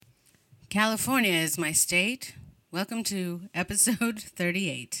California is my state. Welcome to episode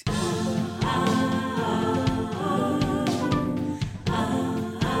 38.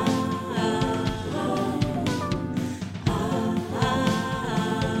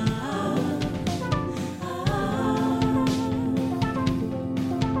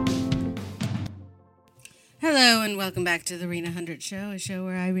 Hello and welcome back to the Rena Hundred Show, a show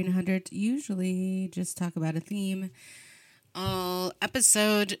where I, Rena Hundred, usually just talk about a theme all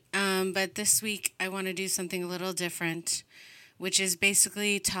episode. But this week I want to do something a little different, which is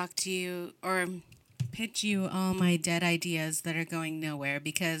basically talk to you or pitch you all my dead ideas that are going nowhere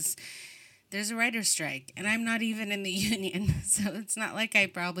because there's a writer's strike and I'm not even in the union. So it's not like I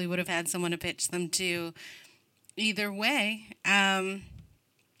probably would have had someone to pitch them to either way. And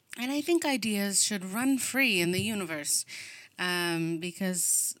I think ideas should run free in the universe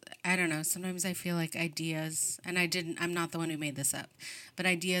because, I don't know, sometimes I feel like ideas, and I'm not the one who made this up, but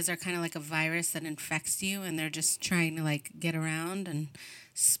ideas are kind of like a virus that infects you and they're just trying to like get around and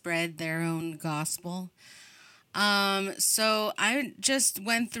spread their own gospel. So I just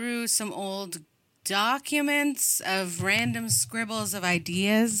went through some old documents of random scribbles of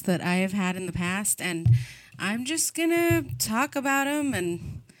ideas that I have had in the past, and I'm just going to talk about them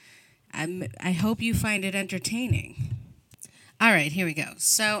and I hope you find it entertaining. All right, here we go.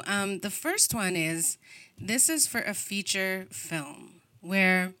 So the first one this is for a feature film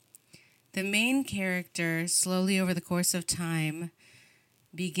where the main character slowly over the course of time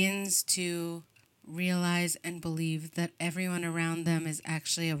begins to realize and believe that everyone around them is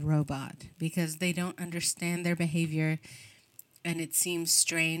actually a robot because they don't understand their behavior and it seems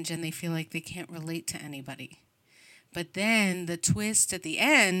strange and they feel like they can't relate to anybody. But then the twist at the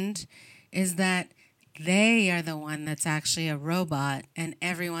end is that they are the one that's actually a robot and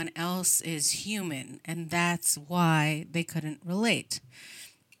everyone else is human. And that's why they couldn't relate.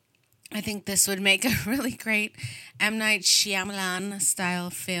 I think this would make a really great M. Night Shyamalan style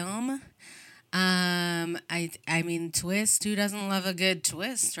film. I mean, twist. Who doesn't love a good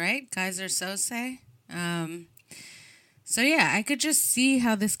twist, right? Kaiser Sose. So yeah, I could just see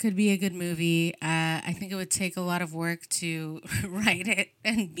how this could be a good movie. I think it would take a lot of work to write it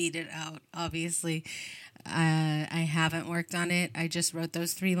and beat it out, obviously. I haven't worked on it. I just wrote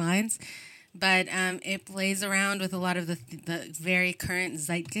those 3 lines. But it plays around with a lot of the very current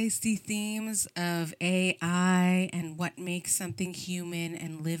zeitgeisty themes of AI and what makes something human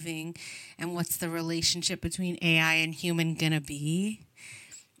and living and what's the relationship between AI and human gonna be.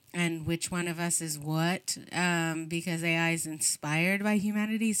 And which one of us is what, because AI is inspired by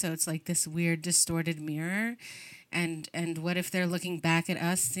humanity, so it's like this weird distorted mirror. And what if they're looking back at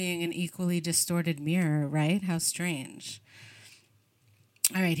us seeing an equally distorted mirror, right? How strange.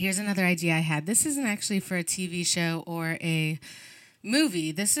 All right, here's another idea I had. This isn't actually for a TV show or a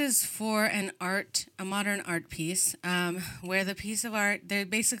movie. This is for a modern art piece, where the piece of art,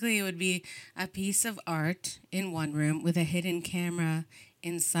 basically it would be a piece of art in one room with a hidden camera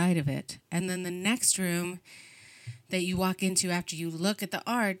inside of it. And then the next room that you walk into after you look at the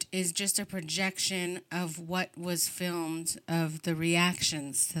art is just a projection of what was filmed of the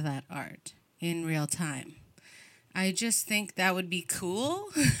reactions to that art in real time. I just think that would be cool.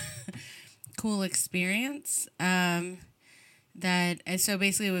 Cool experience. So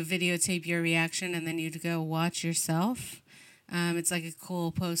basically it would videotape your reaction and then you'd go watch yourself. It's like a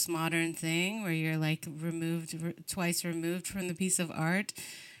cool postmodern thing where you're like twice removed from the piece of art,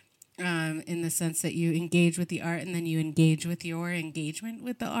 in the sense that you engage with the art and then you engage with your engagement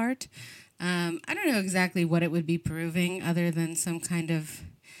with the art. I don't know exactly what it would be proving other than some kind of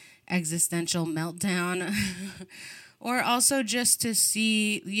existential meltdown or also just to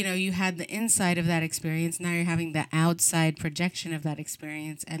see, you had the inside of that experience. Now you're having the outside projection of that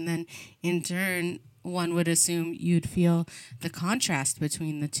experience. And then in turn, one would assume you'd feel the contrast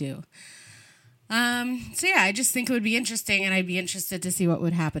between the two. So yeah, I just think it would be interesting, and I'd be interested to see what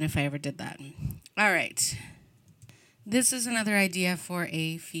would happen if I ever did that. All right. This is another idea for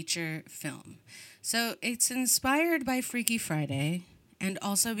a feature film. So it's inspired by Freaky Friday, and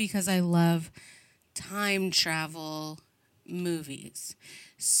also because I love time travel movies.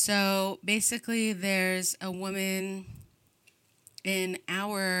 So basically there's a woman in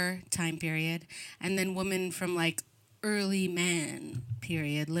our time period, and then woman from like early man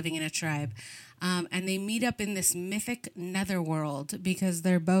period living in a tribe. And they meet up in this mythic netherworld because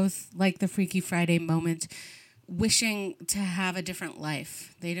they're both like the Freaky Friday moment wishing to have a different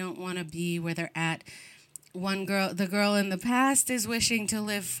life. They don't want to be where they're at. The girl in the past is wishing to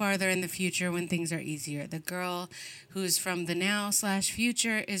live farther in the future when things are easier. The girl who's from the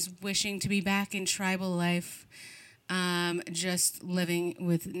now/future is wishing to be back in tribal life just living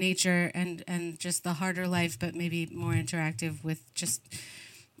with nature and just the harder life, but maybe more interactive with just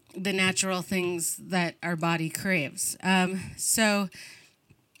the natural things that our body craves. So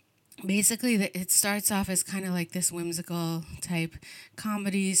basically, it starts off as kind of like this whimsical type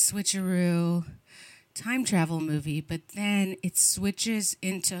comedy, switcheroo, time travel movie, but then it switches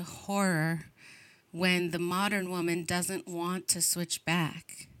into horror when the modern woman doesn't want to switch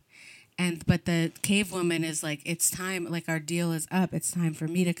back. But the cave woman is like, it's time, like our deal is up, it's time for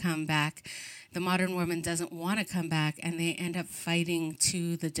me to come back. The modern woman doesn't want to come back, and they end up fighting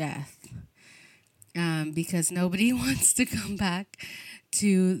to the death. Because nobody wants to come back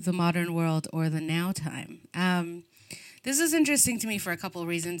to the modern world or the now time. This is interesting to me for a couple of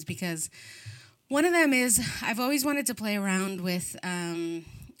reasons, because one of them is I've always wanted to play around with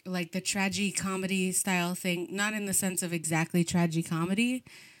like the tragi-comedy style thing, not in the sense of exactly tragi-comedy,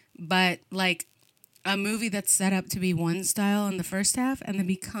 but like a movie that's set up to be one style in the first half and then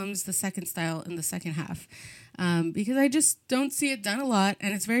becomes the second style in the second half. Because I just don't see it done a lot,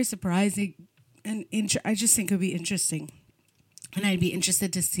 and it's very surprising, and I just think it would be interesting. And I'd be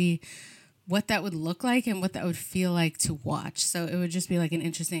interested to see what that would look like and what that would feel like to watch. So it would just be like an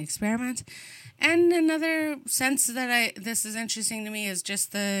interesting experiment. And another sense that this is interesting to me is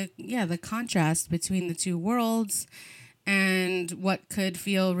just the contrast between the two worlds and what could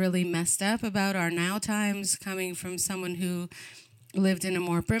feel really messed up about our now times coming from someone who lived in a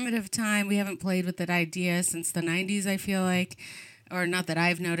more primitive time. We haven't played with that idea since the 90s, I feel like. Or not that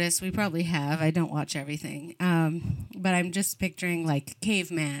I've noticed. We probably have. I don't watch everything. But I'm just picturing like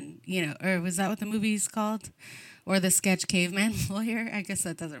Caveman, or was that what the movie's called? Or the sketch Caveman Lawyer? I guess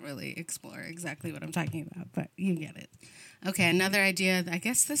that doesn't really explore exactly what I'm talking about, but you get it. Okay, another idea. I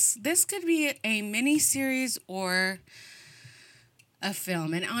guess this could be a mini series or a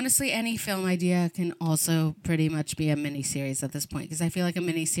film. And honestly, any film idea can also pretty much be a miniseries at this point, because I feel like a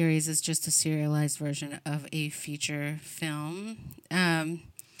miniseries is just a serialized version of a feature film.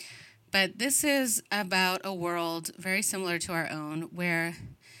 But this is about a world very similar to our own, where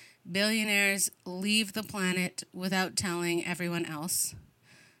billionaires leave the planet without telling everyone else,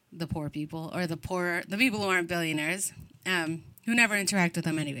 the poor people, or the people who aren't billionaires, who never interact with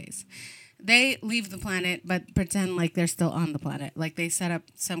them anyways. They leave the planet, but pretend like they're still on the planet. Like they set up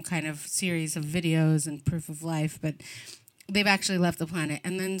some kind of series of videos and proof of life, but they've actually left the planet.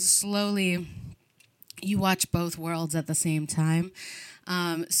 And then slowly you watch both worlds at the same time.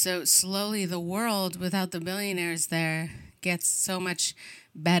 So slowly the world without the billionaires there gets so much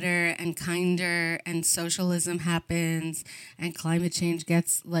better and kinder, and socialism happens, and climate change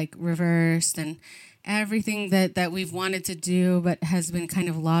gets like reversed, and everything that we've wanted to do but has been kind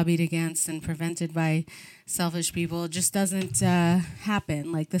of lobbied against and prevented by selfish people just doesn't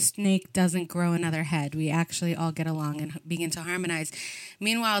happen. Like the snake doesn't grow another head. We actually all get along and begin to harmonize.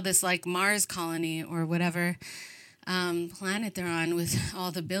 Meanwhile, this like Mars colony or whatever planet they're on with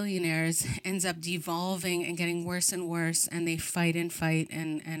all the billionaires ends up devolving and getting worse and worse, and they fight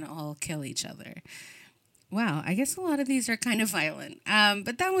and all kill each other. Wow, I guess a lot of these are kind of violent.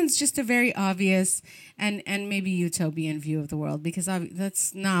 But that one's just a very obvious and maybe utopian view of the world, because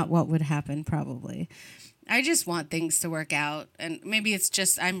that's not what would happen probably. I just want things to work out, and maybe it's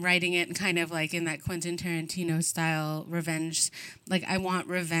just I'm writing it kind of like in that Quentin Tarantino style revenge. Like I want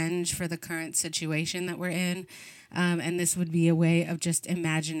revenge for the current situation that we're in. And this would be a way of just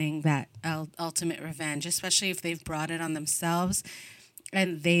imagining that ultimate revenge, especially if they've brought it on themselves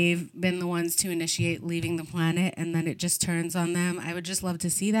and they've been the ones to initiate leaving the planet, and then it just turns on them. I would just love to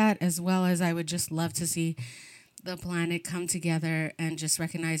see that, as well as I would just love to see the planet come together and just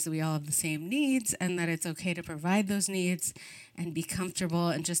recognize that we all have the same needs and that it's okay to provide those needs and be comfortable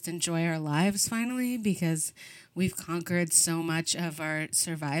and just enjoy our lives finally, because we've conquered so much of our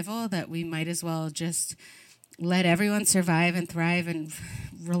survival that we might as well just let everyone survive and thrive and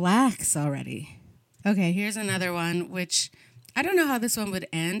relax already. Okay, here's another one, which I don't know how this one would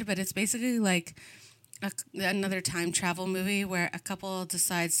end, but it's basically like another time travel movie where a couple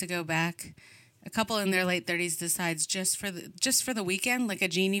decides to go back. A couple in their late 30s decides just for the weekend, like a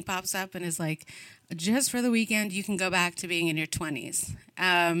genie pops up and is like, just for the weekend, you can go back to being in your 20s.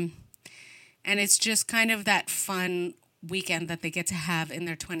 And it's just kind of that fun weekend that they get to have in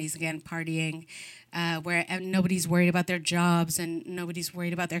their 20s again, partying, where nobody's worried about their jobs and nobody's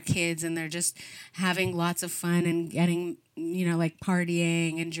worried about their kids, and they're just having lots of fun and getting, like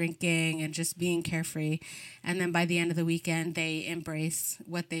partying and drinking and just being carefree. And then by the end of the weekend, they embrace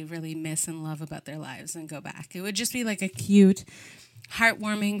what they really miss and love about their lives and go back. It would just be like a cute,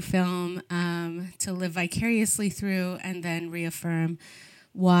 heartwarming film to live vicariously through and then reaffirm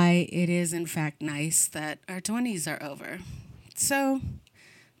why it is, in fact, nice that our 20s are over. So,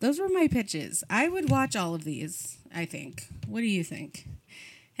 those were my pitches. I would watch all of these, I think. What do you think?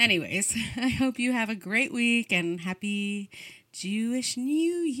 Anyways, I hope you have a great week and happy Jewish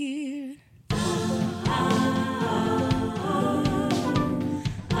New Year.